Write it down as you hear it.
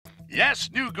Yes,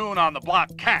 new goon on the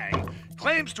block, Kang,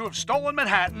 claims to have stolen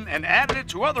Manhattan and added it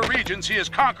to other regions he has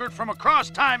conquered from across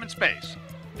time and space.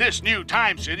 This new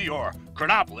time city, or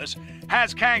Chronopolis,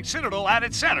 has Kang's Citadel at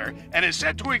its center and is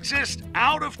said to exist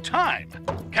out of time.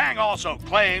 Kang also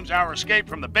claims our escape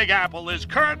from the Big Apple is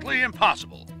currently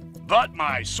impossible. But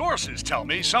my sources tell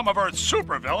me some of Earth's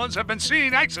supervillains have been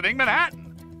seen exiting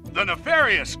Manhattan. The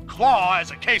nefarious Claw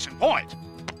as a case in point.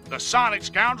 The Sonic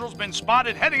scoundrel's been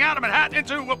spotted heading out of Manhattan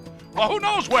into, well, who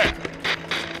knows where.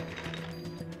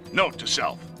 Note to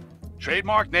self,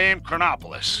 trademark name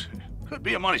Chronopolis. Could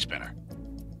be a money spinner.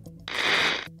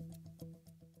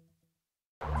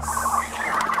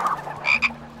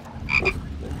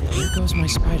 Here goes my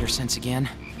spider sense again.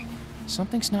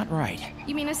 Something's not right.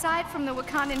 You mean aside from the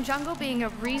Wakandan jungle being a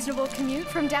reasonable commute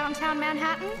from downtown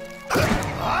Manhattan?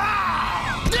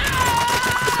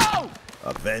 No!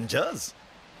 Avengers?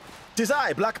 'Tis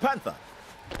I, Black Panther,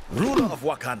 ruler of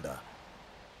Wakanda.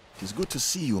 'Tis good to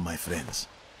see you, my friends.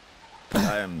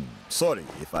 I am sorry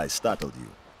if I startled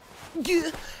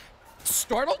you.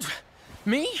 Startled?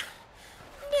 Me?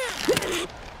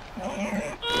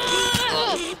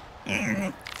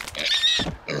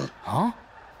 Huh?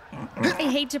 I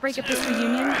hate to break up this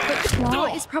reunion, but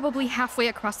Claw is probably halfway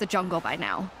across the jungle by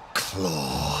now.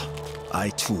 Claw. I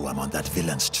too am on that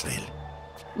villain's trail.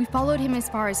 We followed him as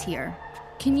far as here.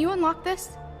 Can you unlock this?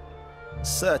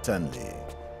 Certainly.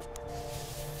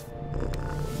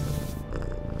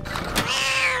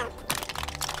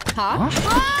 Huh?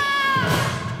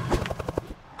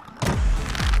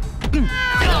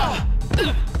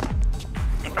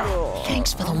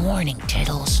 Thanks for the warning,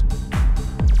 Tiddles.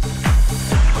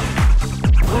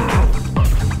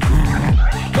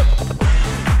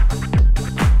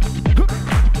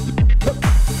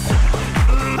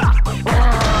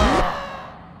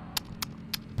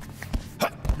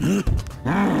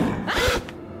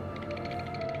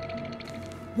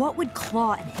 What would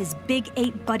Claw and his big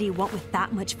ape buddy want with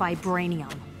that much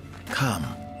vibranium? Come,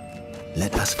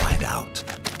 let us find out.